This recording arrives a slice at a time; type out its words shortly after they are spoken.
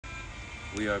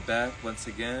We are back once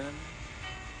again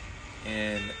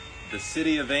in the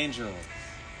City of Angels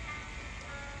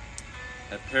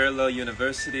at Parallel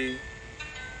University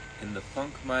in the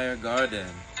Funkmeyer Garden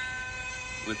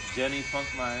with Jenny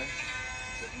Funkmeyer.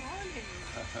 Good morning.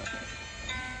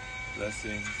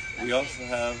 Blessings. We also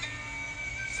have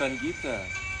Sangeeta.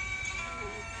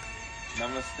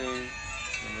 Namaste.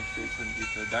 Namaste,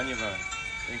 Sangeeta. Dhanyavad.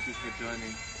 Thank you for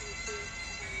joining.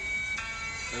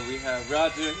 And we have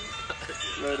Roger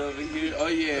right over here. Oh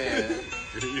yeah.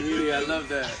 Really, I love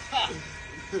that.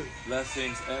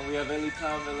 Blessings. And we have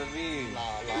Elitam Elamine.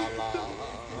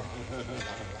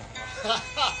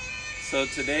 So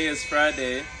today is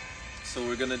Friday. So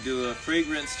we're going to do a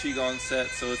Fragrance Qigong set.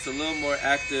 So it's a little more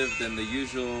active than the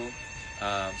usual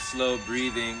slow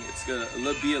breathing. It's going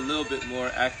to be a little bit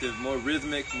more active, more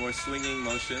rhythmic, more swinging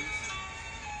motions.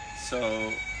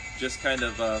 So just kind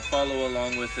of follow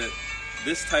along with it.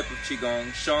 This type of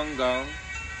Qigong, Xiang Gong,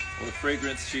 or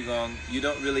Fragrance Qigong, you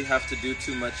don't really have to do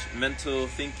too much mental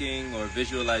thinking or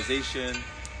visualization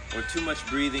or too much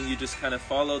breathing. You just kind of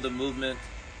follow the movement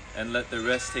and let the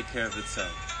rest take care of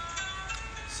itself.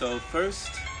 So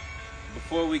first,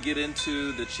 before we get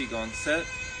into the Qigong set,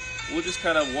 we'll just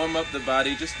kind of warm up the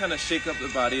body, just kind of shake up the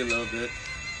body a little bit.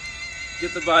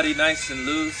 Get the body nice and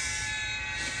loose.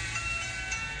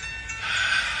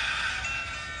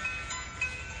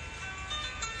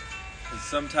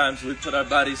 Sometimes we put our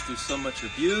bodies through so much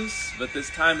abuse, but this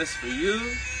time is for you,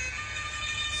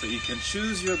 so you can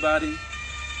choose your body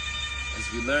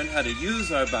as we learn how to use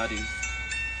our bodies.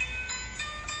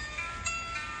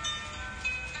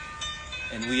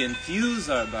 And we infuse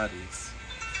our bodies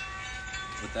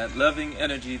with that loving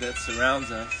energy that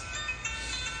surrounds us.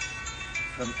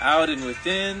 From out and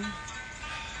within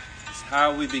is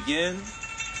how we begin,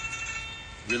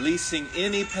 releasing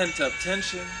any pent-up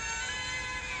tension,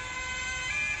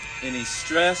 any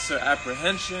stress or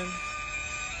apprehension.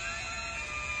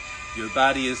 Your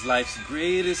body is life's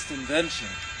greatest invention.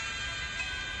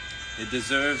 It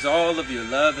deserves all of your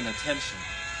love and attention.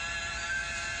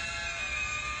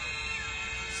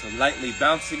 So lightly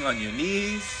bouncing on your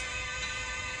knees,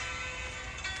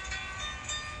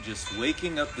 just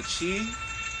waking up the chi.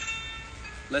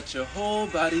 Let your whole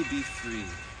body be free.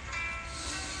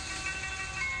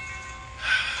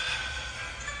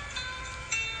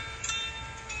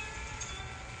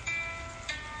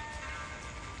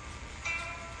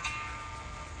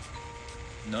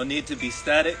 No need to be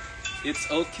static. It's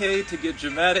okay to get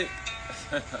dramatic.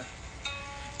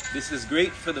 This is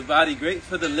great for the body, great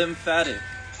for the lymphatic.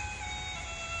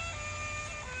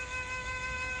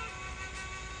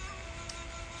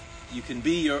 You can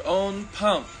be your own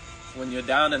pump when you're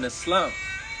down in a slump.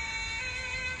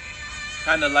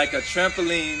 Kind of like a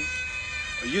trampoline,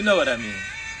 or you know what I mean.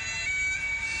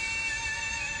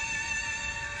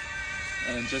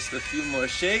 And just a few more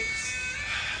shakes.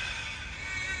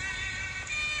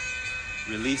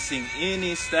 Releasing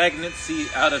any stagnancy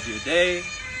out of your day.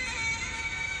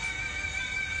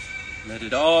 Let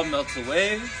it all melt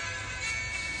away.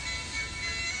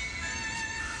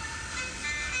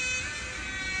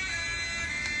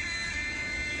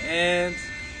 And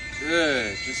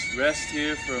good. Just rest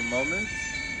here for a moment.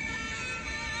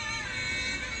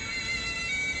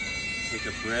 Take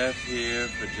a breath here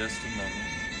for just a moment.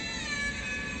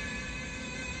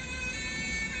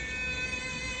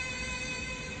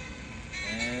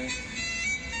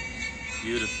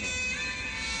 Beautiful.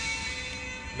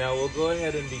 Now we'll go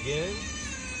ahead and begin.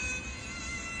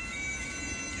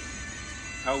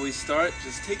 How we start,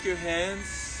 just take your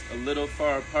hands a little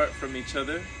far apart from each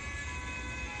other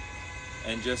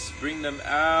and just bring them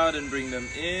out and bring them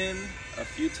in a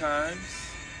few times.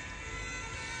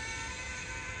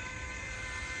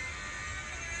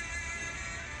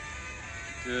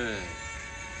 Good.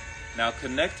 Now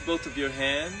connect both of your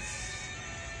hands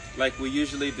like we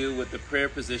usually do with the prayer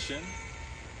position.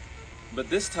 But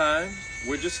this time,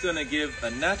 we're just going to give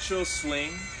a natural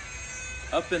swing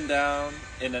up and down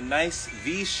in a nice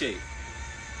V shape.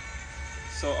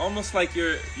 So almost like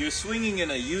you're swinging in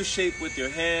a U shape with your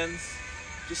hands.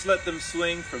 Just let them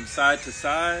swing from side to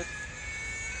side.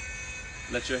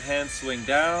 Let your hands swing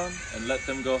down and let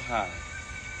them go high.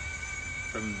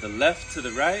 From the left to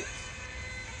the right.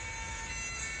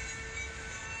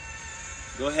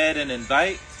 Go ahead and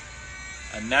invite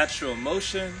a natural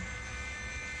motion.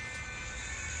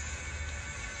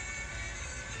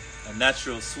 A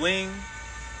natural swing.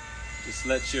 Just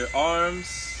let your arms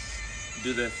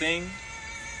do their thing.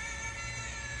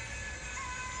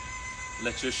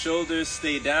 Let your shoulders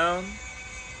stay down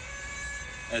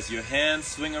as your hands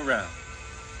swing around.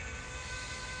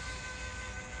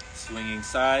 Swinging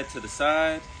side to the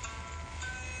side.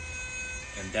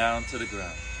 and down to the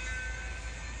ground.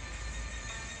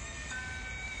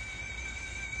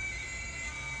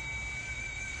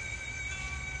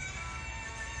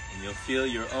 And you'll feel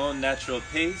your own natural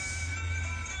pace.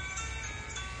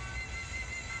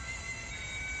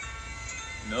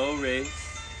 No race,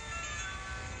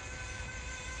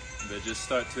 but just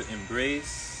start to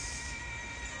embrace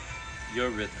your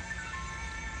rhythm.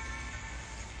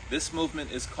 This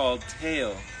movement is called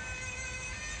tail,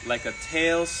 like a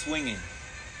tail swinging,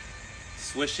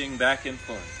 swishing back and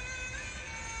forth.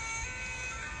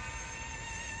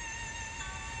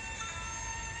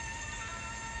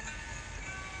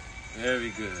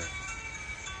 Very good. A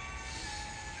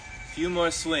few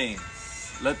more swings.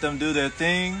 Let them do their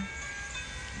thing.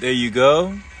 There you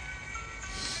go.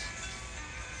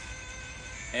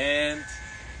 And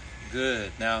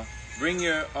good. Now bring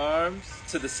your arms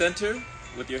to the center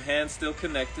with your hands still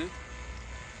connected.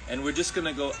 And we're just going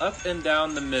to go up and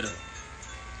down the middle.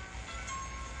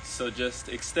 So just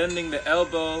extending the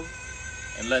elbow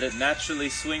and let it naturally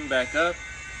swing back up.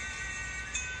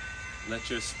 Let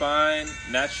your spine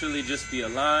naturally just be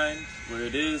aligned where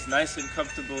it is, nice and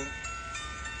comfortable.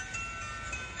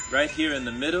 Right here in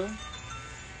the middle.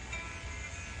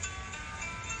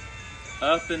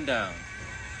 Up and down.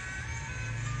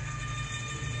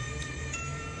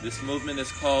 This movement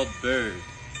is called bird.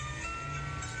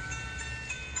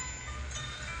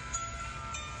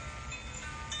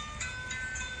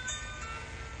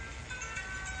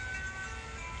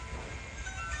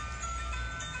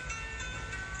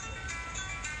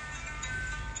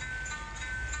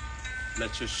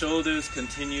 Let your shoulders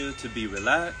continue to be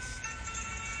relaxed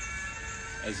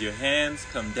as your hands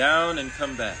come down and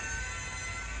come back.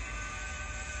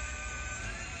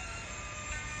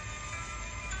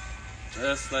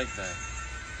 Just like that.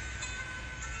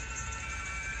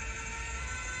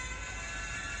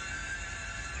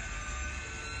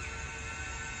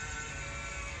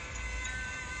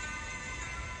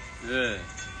 Good.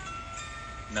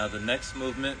 Now the next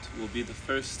movement will be the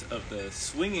first of the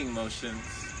swinging motions.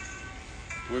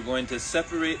 We're going to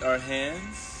separate our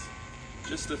hands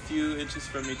just a few inches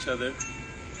from each other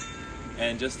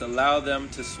and just allow them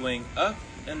to swing up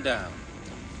and down.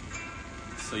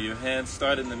 So your hands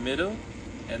start in the middle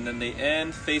and then they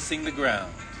end facing the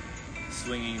ground,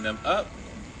 swinging them up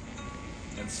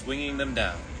and swinging them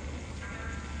down.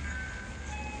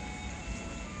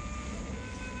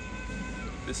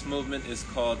 This movement is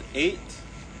called 8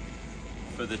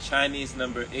 for the Chinese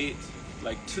number 8,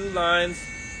 like 2 lines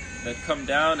that come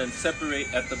down and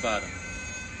separate at the bottom.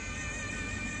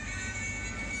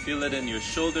 Feel it in your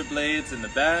shoulder blades in the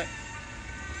back.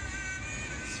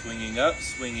 Swinging up,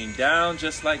 swinging down,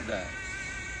 just like that.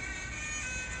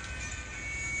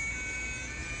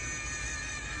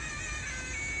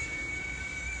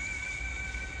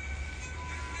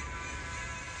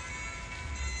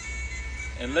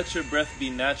 And let your breath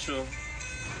be natural.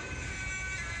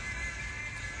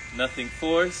 Nothing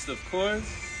forced, of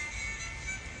course.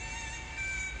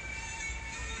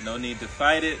 No need to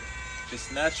fight it.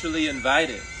 Just naturally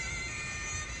invite it.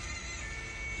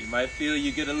 You might feel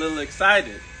you get a little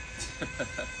excited.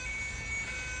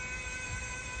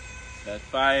 That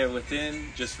fire within,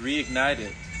 just reignite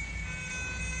it.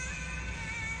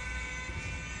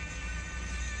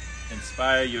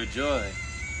 Inspire your joy,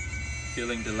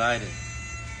 feeling delighted.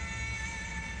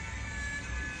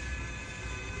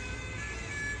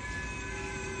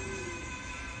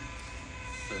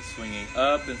 So swinging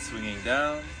up and swinging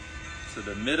down to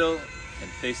the middle and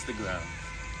face the ground.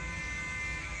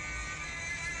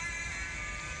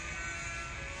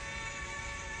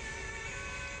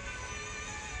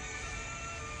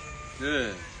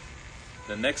 Good.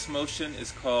 The next motion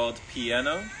is called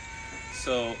piano.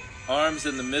 So arms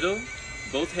in the middle,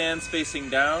 both hands facing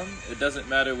down. It doesn't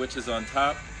matter which is on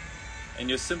top. And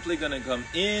you're simply going to come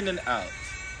in and out.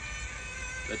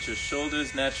 Let your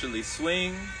shoulders naturally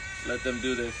swing. Let them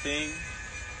do their thing.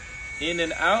 In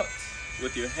and out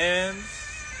with your hands.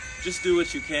 Just do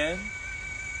what you can.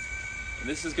 And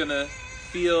this is going to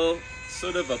feel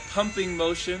sort of a pumping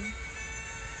motion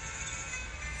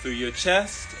through your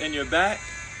chest and your back.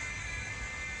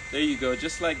 There you go,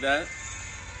 just like that.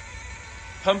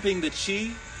 Pumping the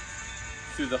chi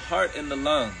through the heart and the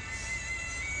lungs.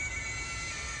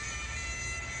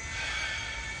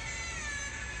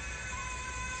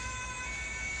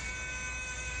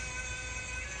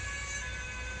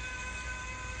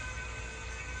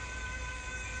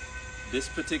 This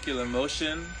particular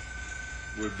motion,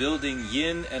 we're building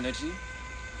yin energy.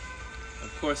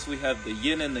 Of course, we have the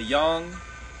yin and the yang,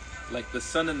 like the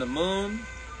sun and the moon.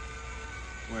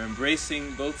 We're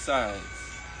embracing both sides.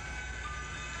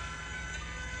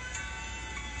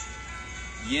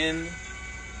 yin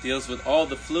deals with all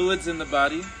the fluids in the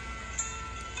body,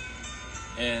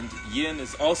 and yin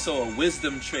is also a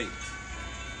wisdom trait,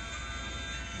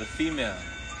 the female.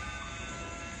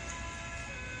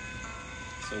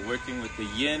 So working with the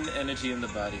yin energy in the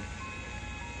body,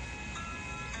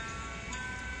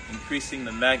 increasing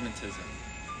the magnetism.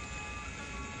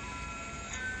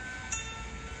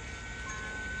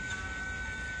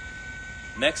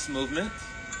 Next movement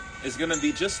is going to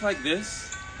be just like this,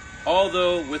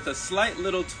 although with a slight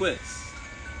little twist.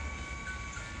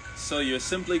 So you're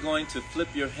simply going to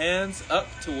flip your hands up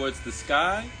towards the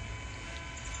sky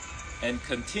and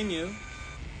continue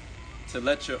to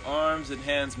let your arms and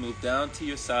hands move down to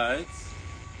your sides.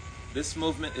 This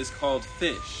movement is called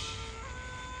fish.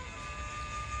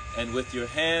 And with your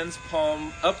hands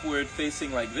palm upward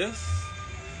facing like this,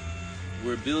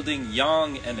 we're building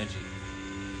yang energy.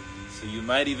 So you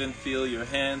might even feel your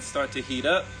hands start to heat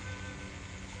up,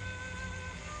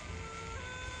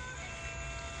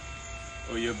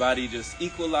 or your body just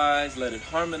equalize, let it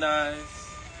harmonize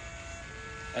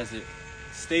as it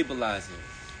stabilizes.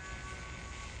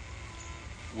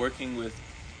 Working with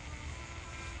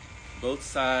both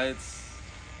sides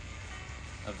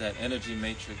of that energy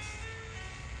matrix.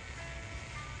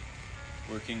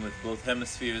 Working with both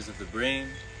hemispheres of the brain.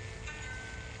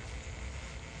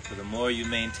 So the more you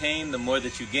maintain, the more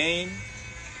that you gain.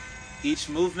 Each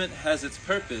movement has its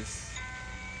purpose.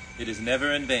 It is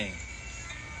never in vain.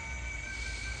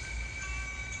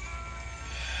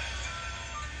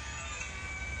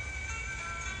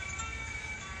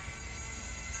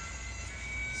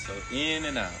 So in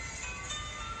and out.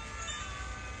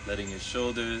 Letting your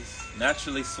shoulders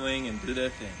naturally swing and do their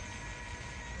thing.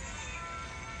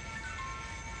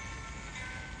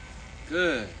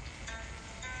 Good.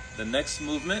 The next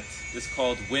movement is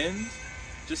called wind.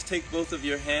 Just take both of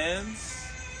your hands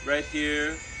right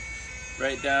here,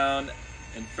 right down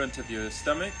in front of your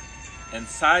stomach, and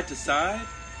side to side.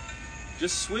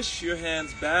 Just swish your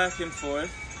hands back and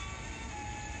forth,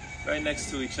 right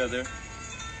next to each other.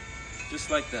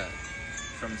 Just like that.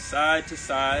 From side to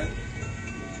side.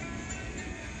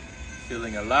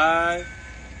 Feeling alive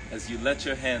as you let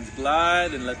your hands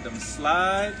glide and let them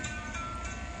slide.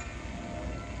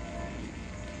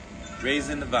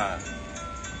 Raising the vibe.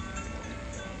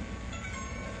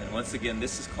 And once again,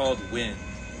 this is called wind.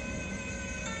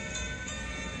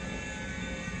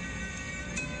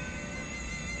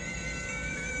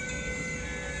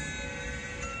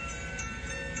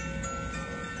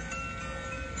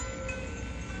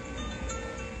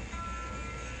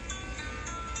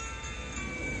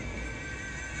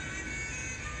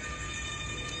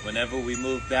 Whenever we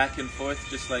move back and forth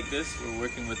just like this, we're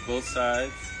working with both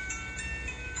sides.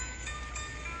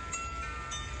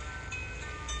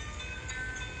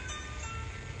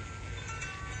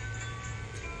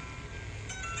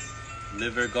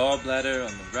 Liver, gallbladder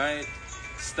on the right,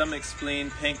 stomach,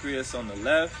 spleen, pancreas on the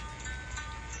left,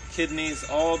 kidneys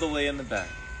all the way in the back.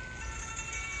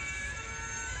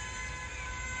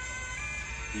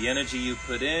 The energy you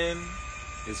put in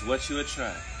is what you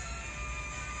attract.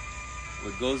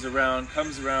 What goes around,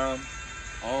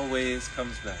 always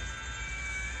comes back.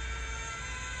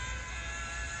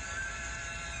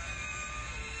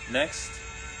 Next,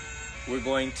 we're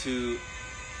going to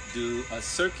do a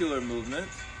circular movement.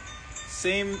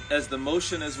 Same as the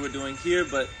motion as we're doing here,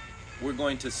 but we're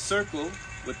going to circle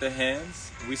with the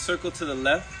hands. We circle to the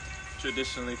left,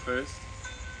 traditionally first.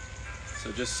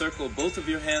 So just circle both of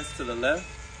your hands to the left.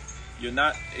 You're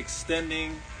not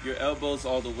extending your elbows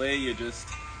all the way, you're just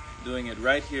doing it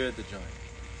right here at the joint.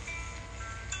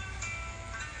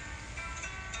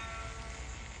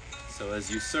 So as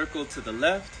you circle to the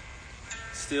left,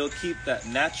 still keep that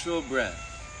natural breath.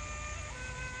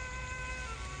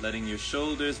 Letting your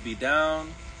shoulders be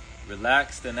down,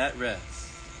 relaxed and at rest.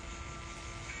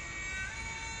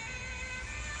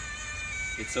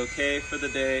 It's okay for the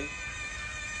day.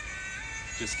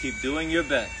 Just keep doing your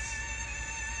best.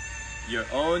 Your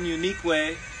own unique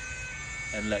way,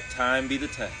 and let time be the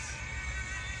test.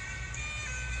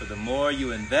 For the more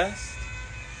you invest,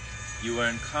 you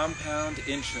earn compound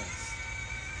interest.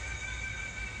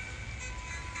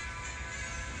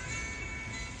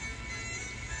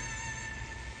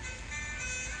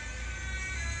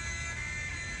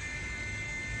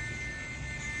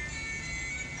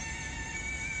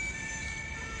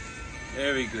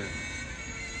 Very good.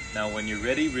 Now when you're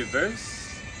ready,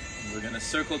 reverse. We're going to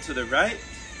circle to the right.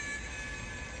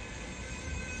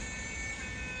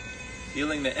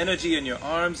 Feeling the energy in your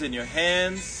arms and your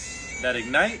hands that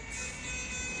ignites.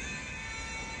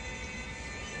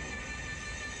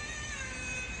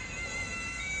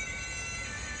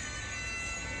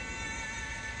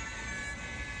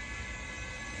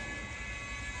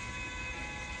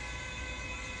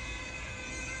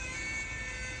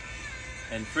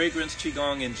 And Fragrance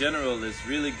Qigong in general is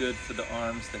really good for the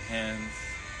arms, the hands.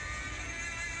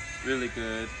 Really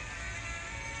good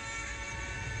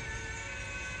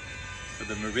for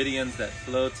the meridians that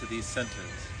flow to these centers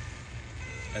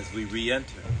as we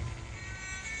re-enter.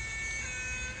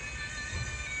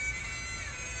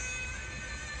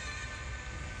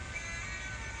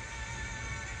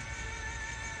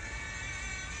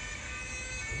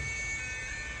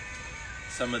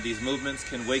 Some of these movements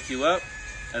can wake you up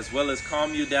as well as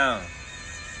calm you down.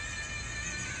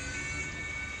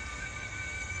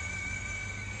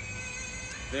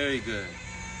 Very good.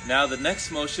 Now the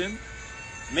next motion,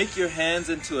 make your hands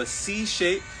into a C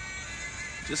shape,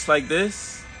 just like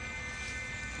this.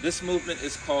 This movement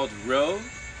is called row.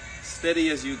 Steady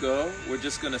as you go. We're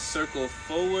just going to circle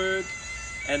forward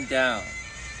and down.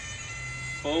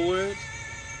 Forward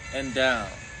and down,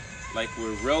 like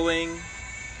we're rowing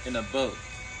in a boat.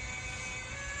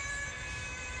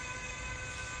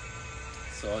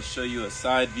 So I'll show you a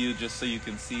side view just so you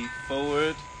can see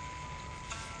forward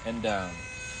and down.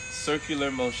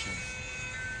 Circular motion.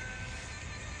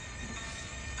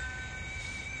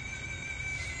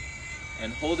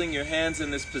 And holding your hands in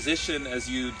this position as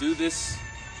you do this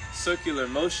circular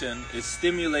motion is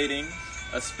stimulating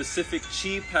a specific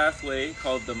chi pathway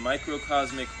called the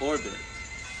microcosmic orbit.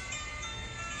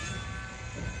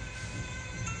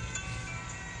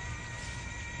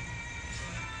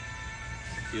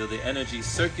 Feel the energy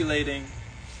circulating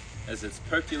as it's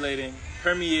percolating,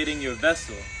 permeating your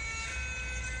vessel.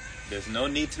 There's no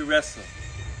need to wrestle.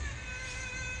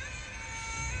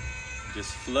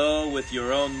 Just flow with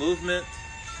your own movement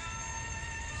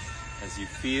as you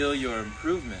feel your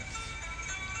improvement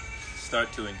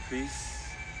start to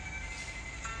increase.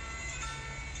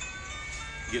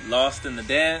 Get lost in the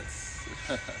dance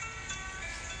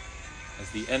as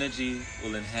the energy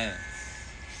will enhance.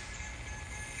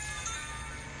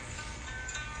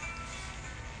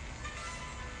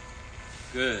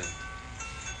 Good.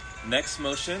 Next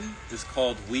motion is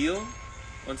called wheel.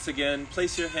 Once again,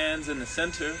 place your hands in the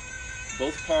center,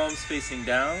 both palms facing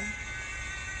down,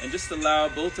 and just allow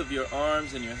both of your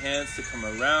arms and your hands to come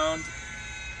around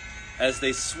as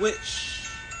they switch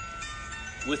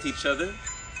with each other.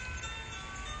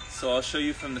 So I'll show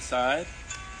you from the side.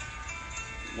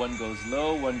 One goes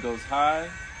low, one goes high,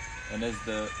 and as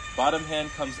the bottom hand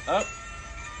comes up,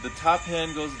 the top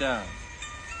hand goes down.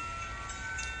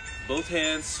 Both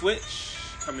hands switch,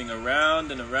 coming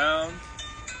around and around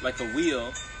like a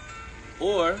wheel,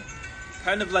 or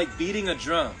kind of like beating a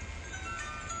drum.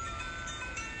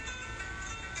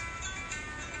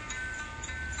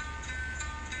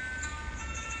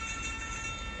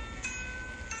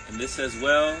 And this as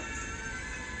well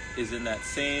is in that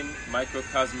same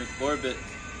microcosmic orbit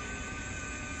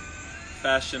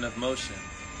fashion of motion,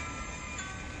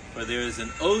 where there is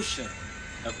an ocean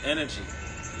of energy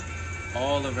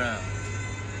all around.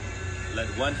 Let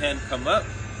one hand come up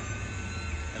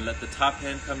and let the top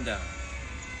hand come down.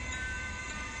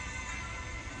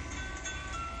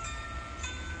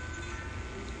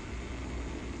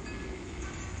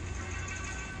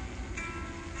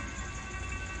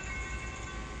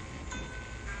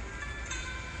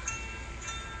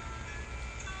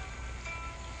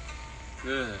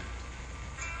 Good.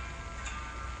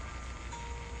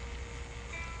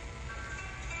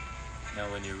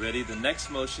 Now when you're ready, the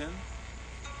next motion,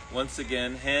 once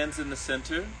again, hands in the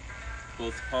center,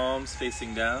 both palms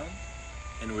facing down,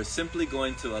 and we're simply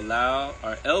going to allow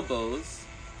our elbows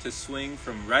to swing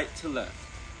from right to left.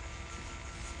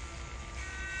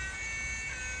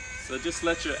 So just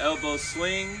let your elbows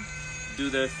swing, do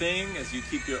their thing as you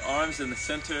keep your arms in the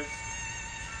center.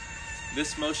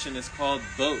 This motion is called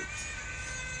boat.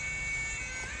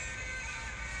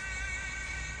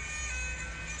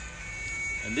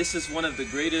 And this is one of the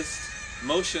greatest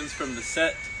motions from the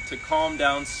set to calm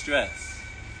down stress.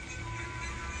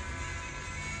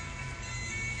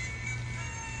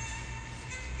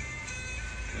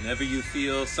 Whenever you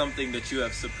feel something that you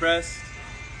have suppressed,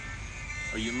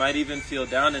 or you might even feel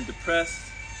down and depressed,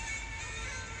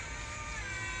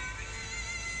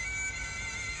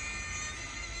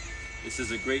 this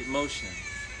is a great motion.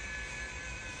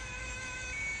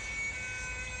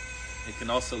 It can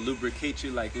also lubricate you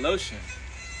like lotion,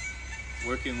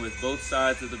 working with both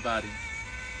sides of the body,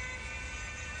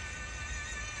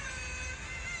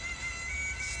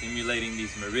 stimulating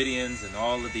these meridians and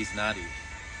all of these nadis.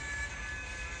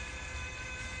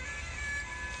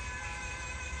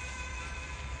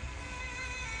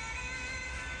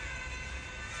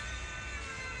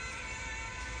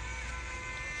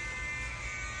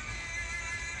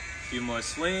 A few more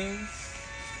swings.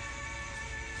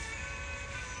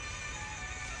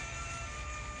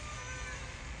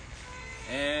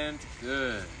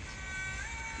 Good.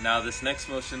 Now this next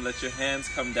motion, let your hands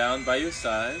come down by your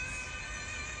sides.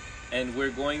 And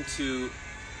we're going to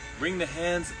bring the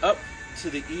hands up to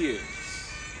the ears.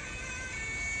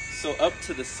 So up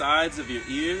to the sides of your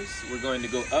ears, we're going to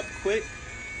go up quick,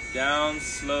 down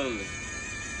slowly.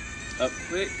 Up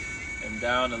quick and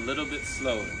down a little bit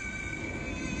slower.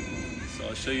 So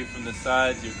I'll show you from the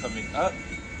sides. You're coming up,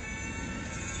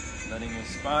 letting your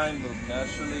spine move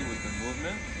naturally with the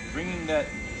movement, bringing that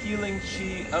healing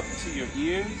chi up to your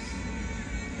ears.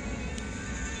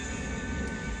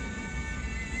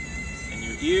 And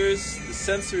your ears, the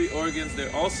sensory organs,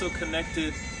 they're also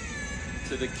connected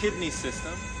to the kidney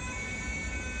system.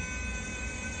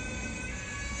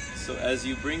 So as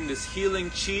you bring this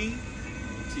healing chi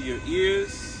to your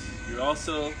ears, you're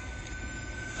also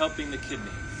helping the kidneys.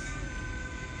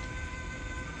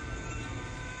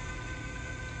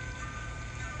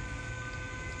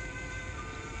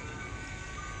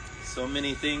 So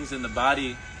many things in the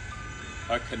body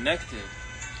are connected.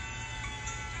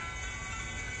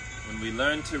 When we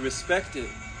learn to respect it,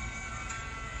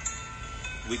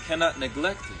 we cannot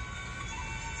neglect it.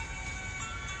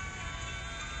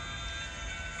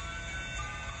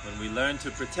 When we learn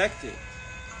to protect it,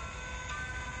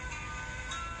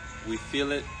 we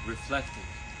feel it reflected.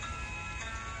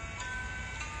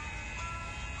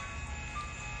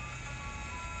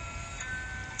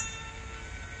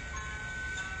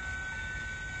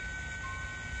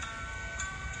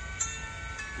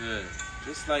 Good.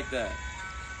 Just like that.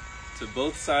 To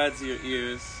both sides of your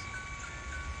ears.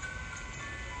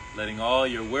 Letting all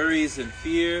your worries and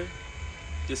fear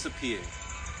disappear.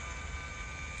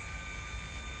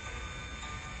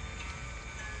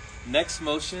 Next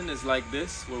motion is like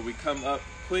this, where we come up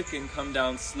quick and come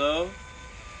down slow.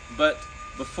 But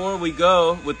before we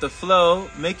go with the flow,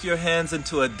 make your hands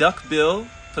into a duckbill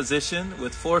position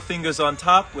with 4 fingers on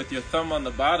top with your thumb on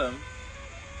the bottom.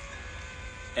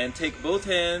 And take both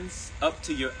hands up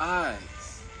to your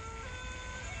eyes.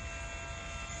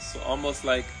 So almost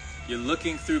like you're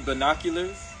looking through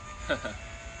binoculars.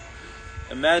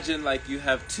 Imagine like you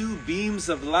have 2 beams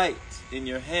of light in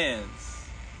your hands.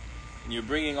 And you're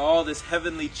bringing all this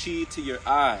heavenly chi to your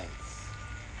eyes.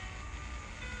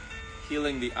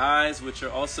 Healing the eyes, which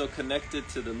are also connected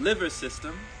to the liver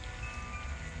system.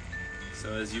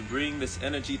 So as you bring this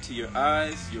energy to your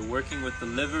eyes, you're working with the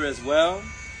liver as well.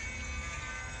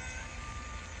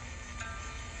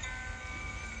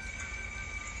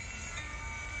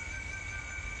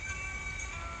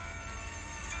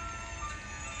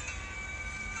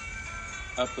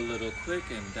 Up a little quick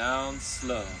and down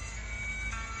slow.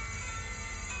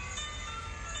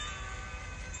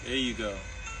 There you go.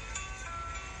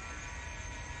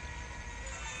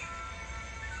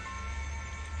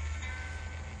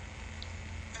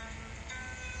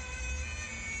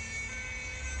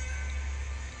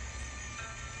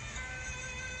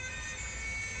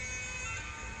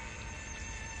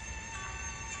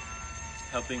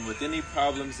 Helping with any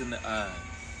problems in the eyes.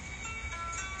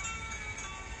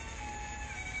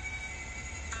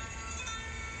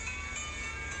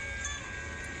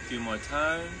 A few more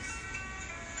times.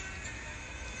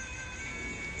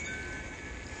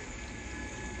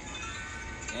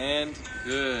 And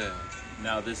good.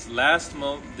 Now this last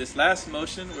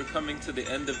motion, we're coming to the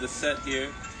end of the set here,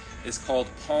 is called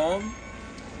palm.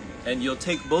 And you'll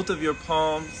take both of your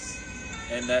palms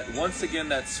and that once again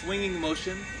that swinging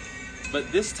motion, but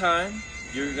this time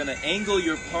you're going to angle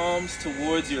your palms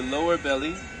towards your lower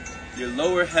belly, your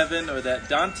lower heaven, or that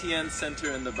dantian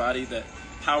center in the body, that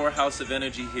powerhouse of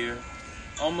energy here.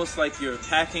 Almost like you're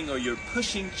packing or you're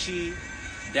pushing chi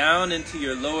down into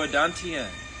your lower dantian.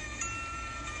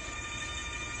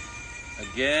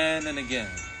 Again and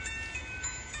again.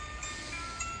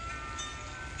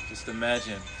 Just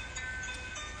imagine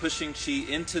pushing chi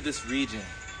into this region.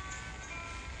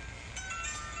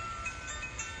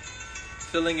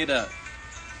 Filling it up.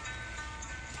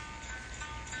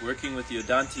 Working with your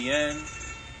dantian,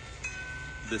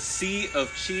 the sea of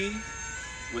chi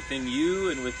within you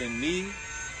and within me,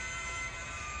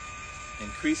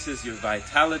 increases your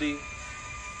vitality,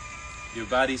 your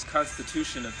body's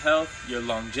constitution of health, your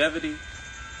longevity.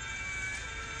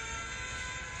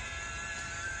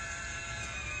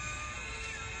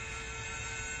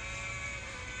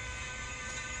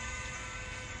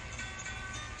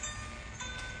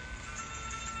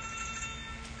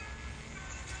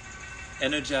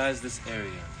 Energize this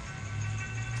area.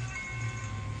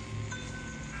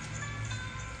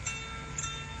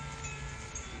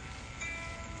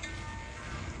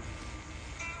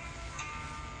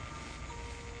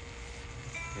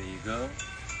 There you go.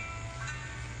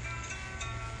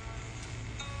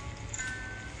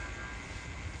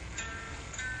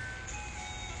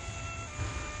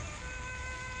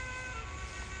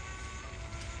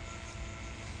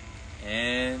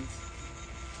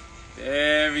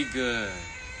 good.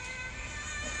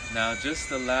 Now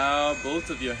just allow both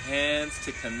of your hands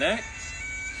to connect.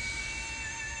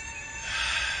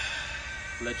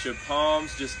 Let your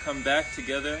palms just come back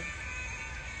together.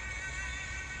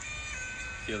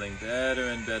 Feeling better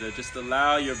and better. Just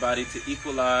allow your body to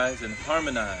equalize and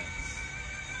harmonize.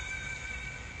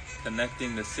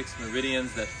 Connecting the 6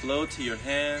 meridians that flow to your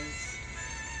hands.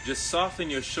 Just soften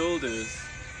your shoulders.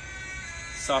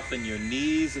 Soften your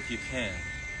knees if you can.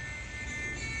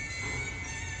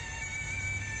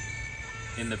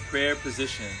 In the prayer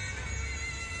position,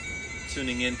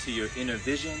 tuning into your inner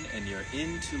vision and your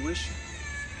intuition.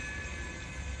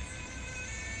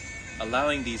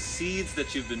 Allowing these seeds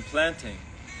that you've been planting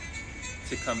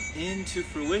to come into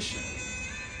fruition.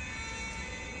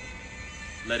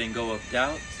 Letting go of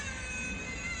doubt,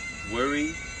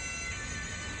 worry,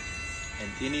 and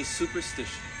any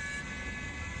superstition.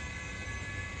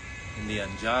 In the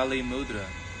Anjali Mudra,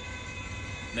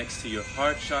 next to your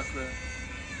heart chakra,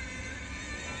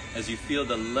 as you feel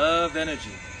the love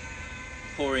energy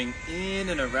pouring in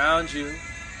and around you,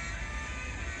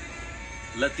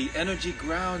 let the energy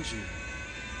ground you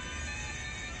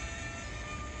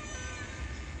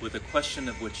with a question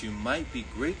of what you might be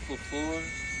grateful for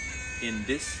in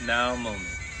this now moment.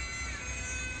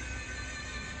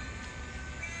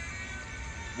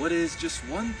 What is just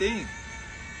one thing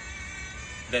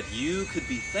that you could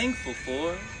be thankful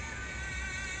for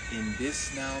in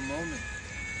this now moment?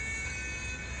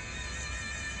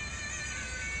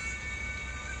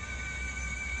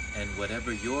 And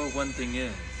whatever your one thing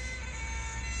is,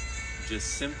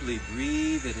 just simply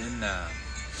breathe it in now.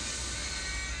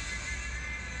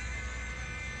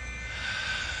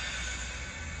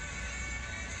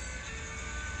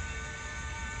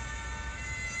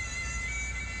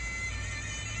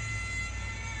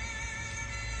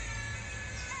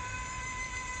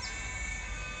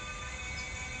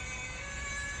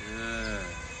 Good.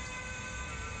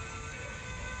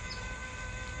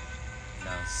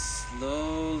 Now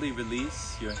slowly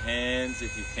release your hands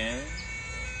if you can.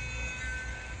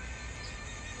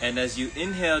 And as you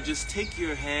inhale, just take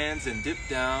your hands and dip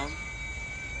down.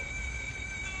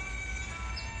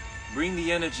 Bring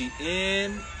the energy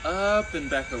in, up, and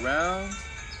back around.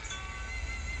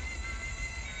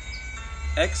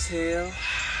 Exhale.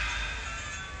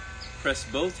 Press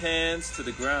both hands to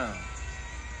the ground.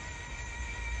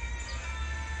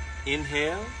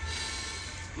 Inhale,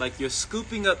 like you're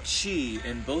scooping up chi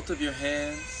in both of your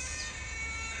hands.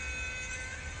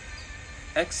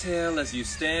 Exhale as you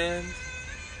stand,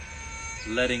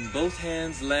 letting both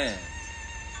hands land.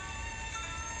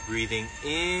 Breathing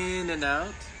in and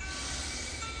out.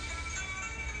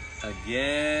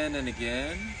 Again and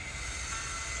again.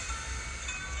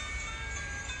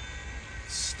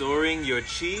 Storing your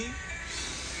chi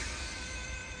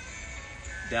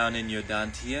down in your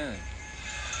dantian.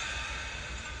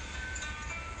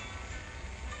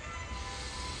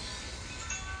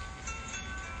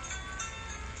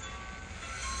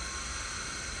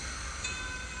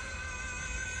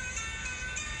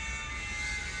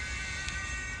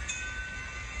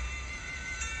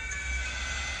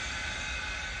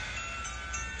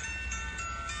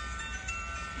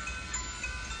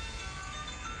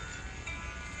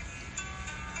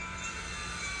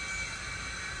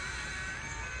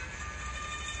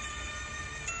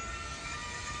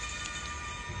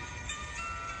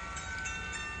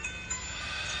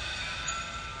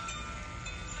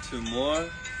 Two more.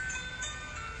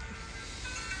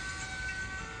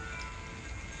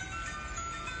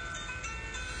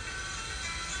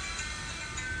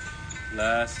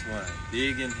 Last one.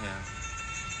 Big inhale.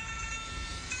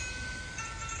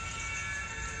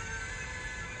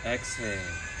 Exhale.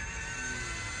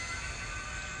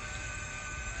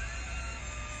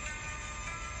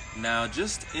 Now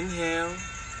just inhale,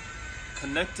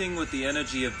 connecting with the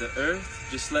energy of the earth.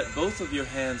 Just let both of your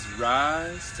hands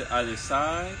rise to either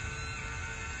side.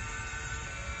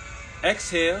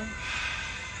 Exhale.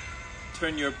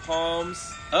 Turn your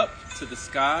palms up to the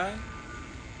sky.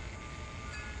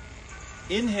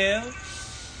 Inhale.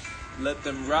 Let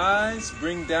them rise.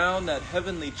 Bring down that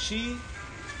heavenly chi.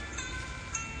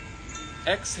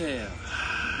 Exhale.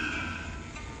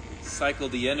 Cycle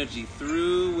the energy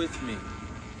through with me.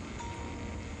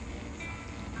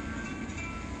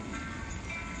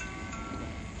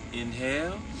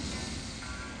 Inhale.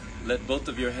 Let both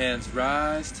of your hands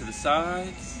rise to the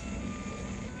sides.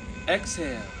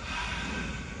 Exhale.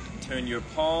 Turn your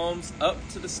palms up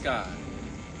to the sky.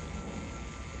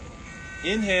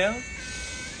 Inhale.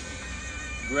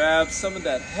 Grab some of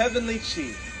that heavenly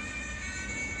chi.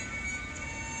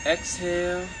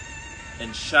 Exhale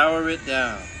and shower it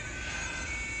down.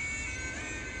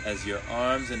 as your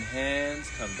arms and hands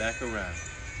come back around.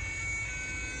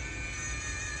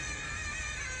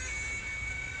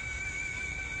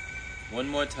 One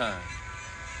more time.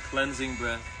 Cleansing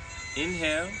breath.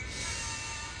 Inhale.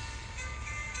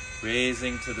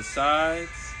 Raising to the sides.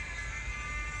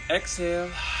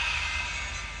 Exhale.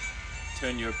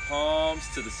 Turn your palms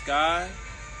to the sky.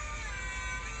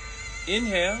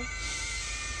 Inhale.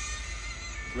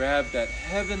 Grab that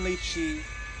heavenly chi.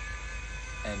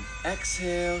 And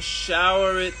exhale,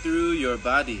 shower it through your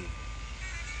body.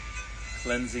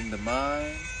 Cleansing the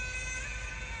mind.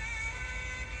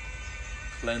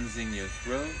 Cleansing your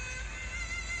throat.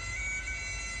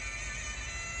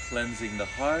 Cleansing the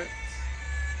heart,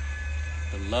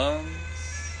 the lungs,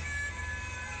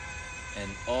 and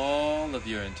all of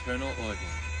your internal organs.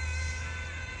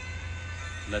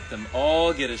 Let them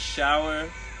all get a shower.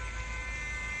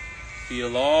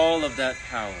 Feel all of that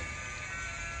power.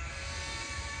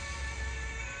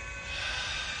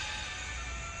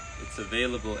 It's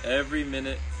available every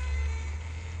minute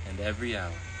and every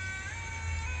hour.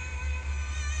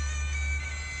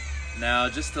 Now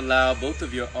just allow both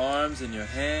of your arms and your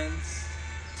hands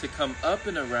to come up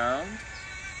and around.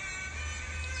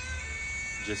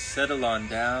 Just settle on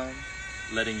down,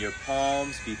 letting your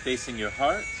palms be facing your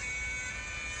heart,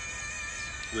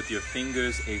 with your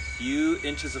fingers a few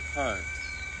inches apart.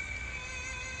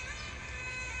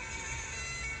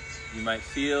 You might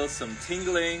feel some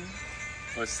tingling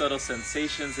or subtle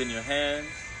sensations in your hands.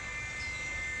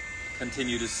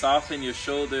 Continue to soften your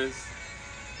shoulders,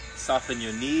 soften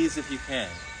your knees if you can.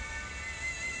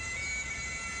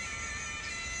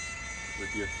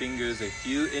 With your fingers a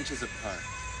few inches apart.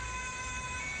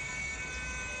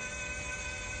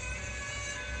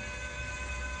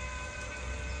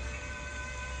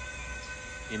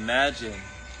 Imagine,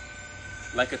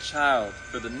 like a child,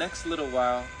 for the next little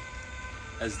while,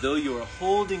 as though you are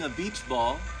holding a beach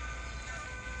ball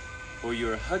or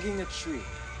you are hugging a tree.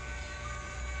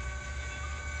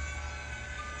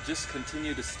 Just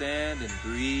continue to stand and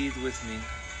breathe with me,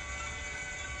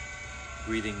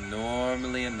 breathing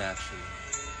normally and naturally,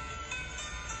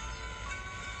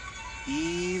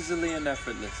 easily and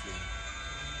effortlessly,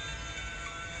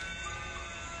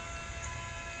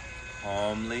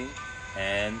 calmly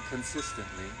and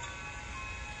consistently,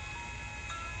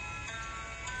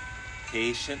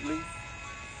 patiently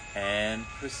and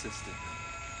persistently.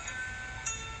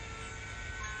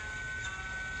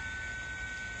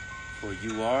 For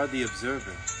you are the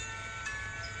observer,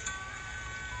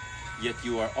 yet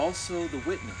you are also the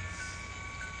witness.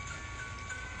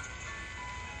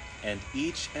 And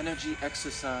each energy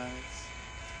exercise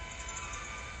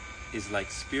is like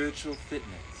spiritual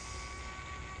fitness.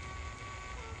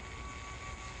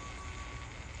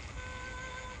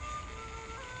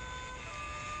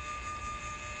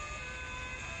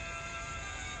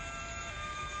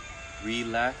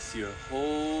 Relax your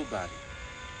whole body.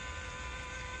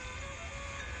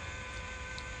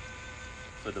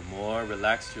 For the more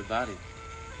relaxed your body,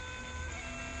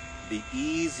 the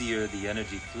easier the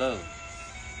energy flows.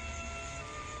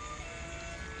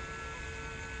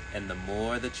 And the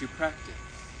more that you practice,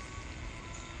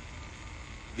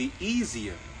 the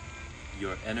easier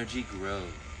your energy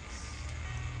grows.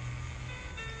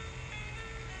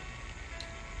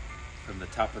 From the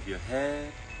top of your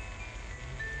head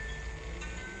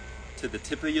to the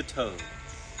tip of your toes,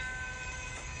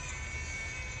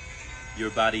 your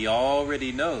body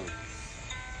already knows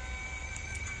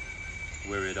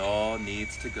where it all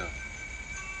needs to go.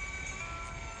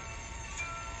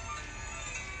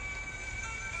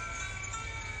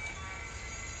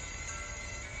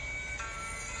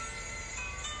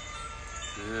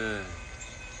 Good.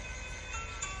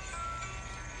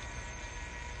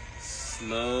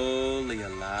 Slowly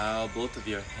allow both of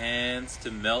your hands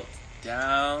to melt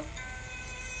down,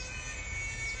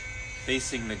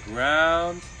 facing the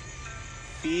ground,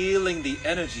 feeling the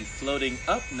energy floating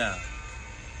up now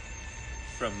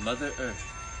from Mother Earth.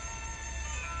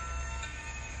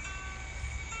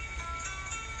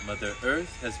 Mother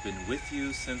Earth has been with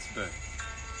you since birth.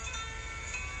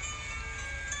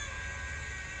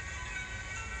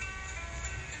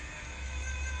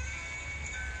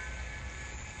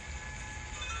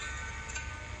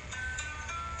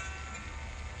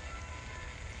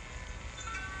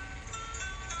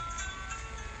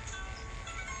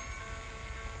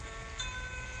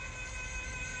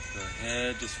 Go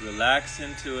ahead, just relax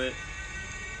into it.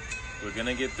 We're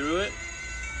gonna get through it.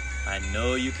 I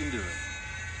know you can do it.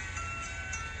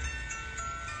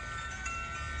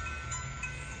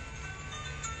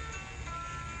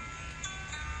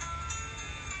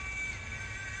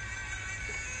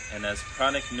 And as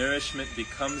pranic nourishment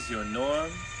becomes your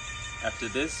norm, after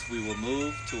this we will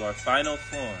move to our final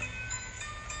form.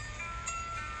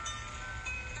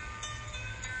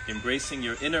 Embracing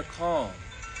your inner calm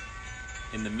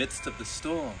in the midst of the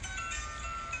storm.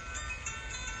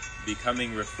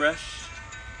 Becoming refreshed,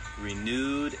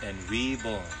 renewed, and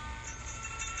reborn.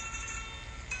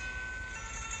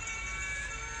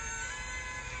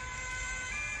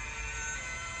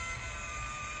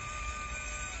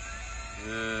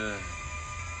 Good.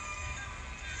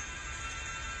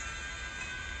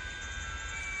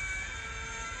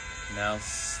 Now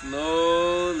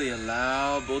slowly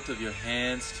allow both of your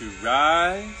hands to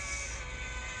rise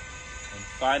and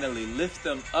finally lift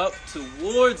them up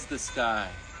towards the sky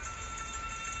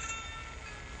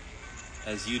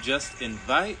as you just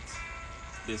invite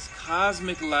this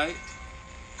cosmic light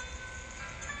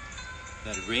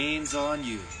that rains on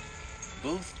you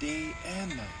both day and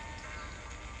night.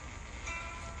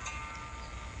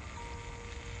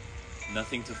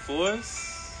 Nothing to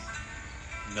force,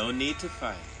 no need to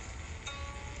fight.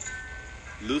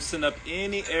 Loosen up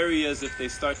any areas if they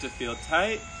start to feel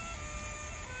tight.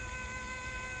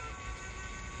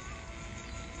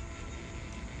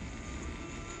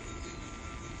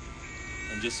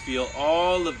 And just feel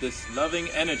all of this loving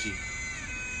energy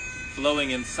flowing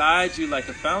inside you like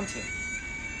a fountain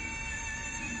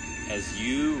as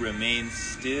you remain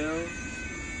still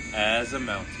as a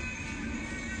mountain.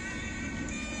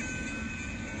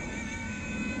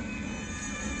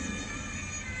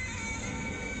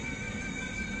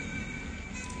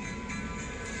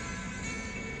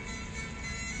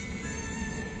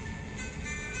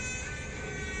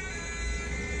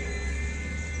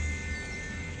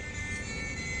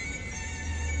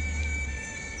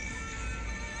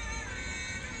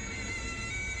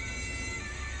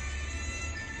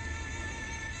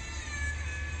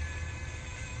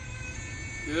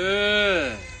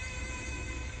 Good.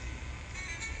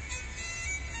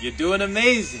 You're doing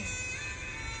amazing.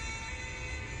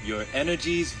 Your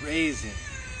energy's raising.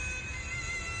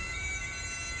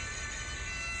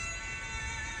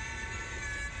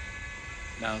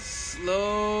 Now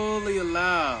slowly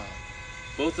allow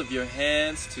both of your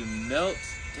hands to melt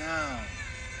down.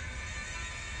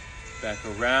 Back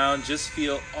around. Just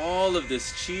feel all of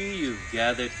this chi you've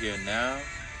gathered here now.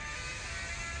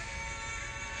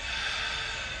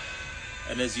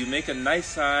 And as you make a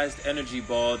nice-sized energy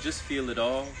ball, just feel it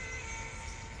all.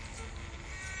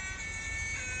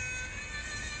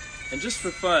 And just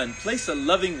for fun, place a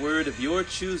loving word of your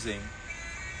choosing.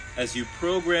 As you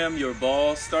program your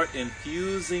ball, start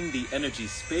infusing the energy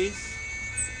space,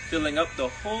 filling up the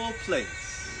whole place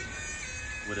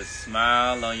with a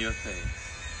smile on your face.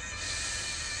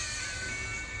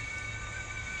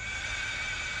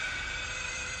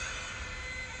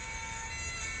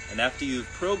 And after you've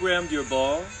programmed your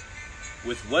ball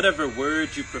with whatever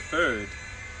word you preferred,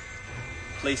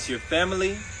 place your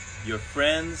family, your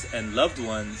friends, and loved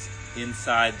ones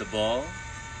inside the ball.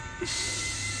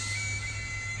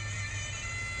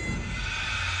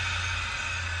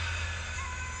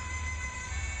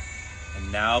 And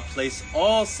now place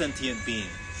all sentient beings,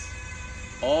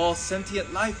 all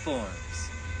sentient life forms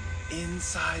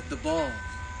inside the ball.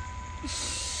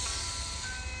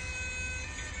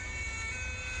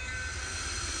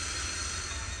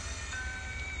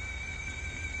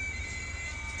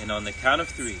 And on the count of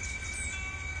 3,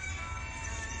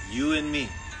 you and me,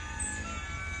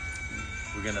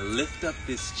 we're going to lift up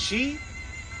this chi,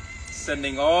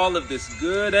 sending all of this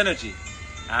good energy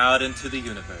out into the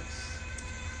universe,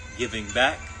 giving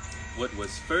back what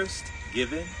was first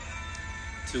given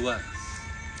to us.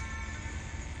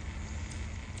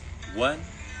 1,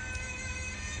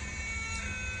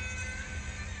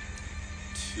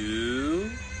 2,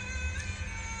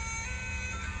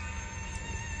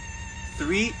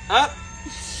 3, up,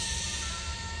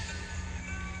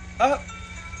 up,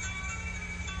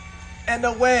 and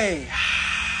away.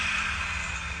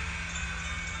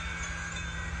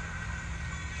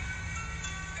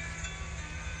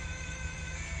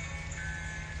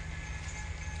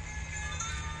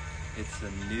 It's a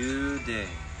new day.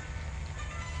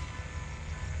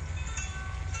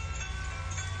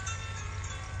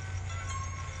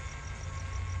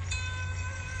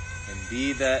 And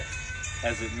be that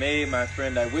as it may, my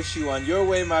friend, I wish you on your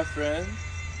way, my friend.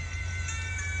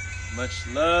 Much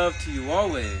love to you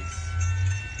always,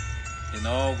 in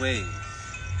all ways.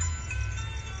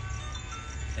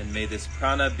 And may this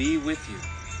prana be with you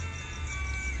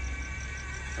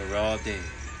for all days.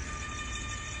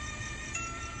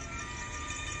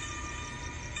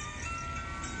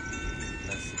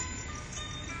 Blessings.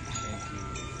 Thank you.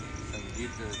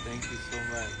 Sangeeta, thank you so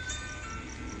much.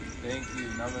 Thank you.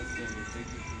 Namaste. Thank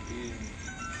you for being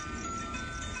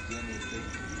Jenny.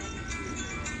 Thank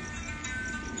you.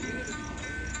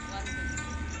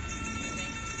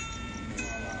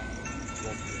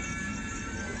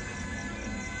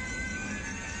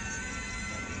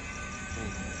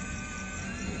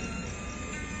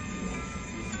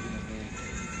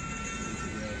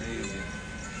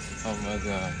 Oh my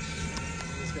gosh.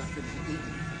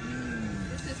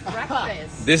 This is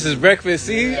breakfast. This is breakfast.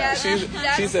 See? Yeah, she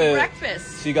that's said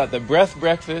breakfast. she got the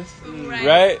breakfast, Right.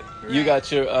 right? You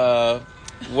got your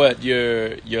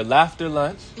your laughter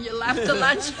lunch. You left the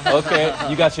lunch. Okay.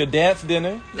 You got your dance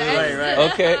dinner. Right.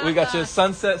 Okay. We got your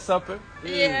sunset supper.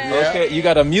 Yeah. Okay. You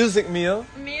got a music meal.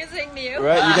 Music meal.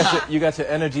 Right. You got your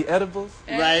energy edibles.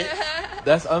 Right.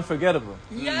 That's unforgettable.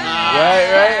 Yeah.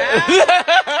 Right.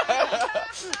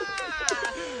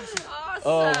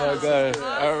 Awesome. Oh my gosh. Awesome.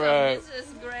 All right. This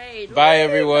is great. Bye, Woo.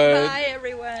 everyone. Bye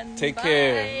everyone. Take Bye.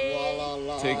 care. La, la,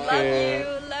 la. Take Love care.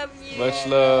 you. Love you. Much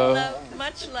love.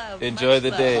 Much love. Enjoy much the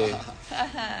love. day.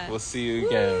 We'll see you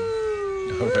again.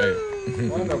 All right.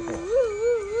 Wonderful.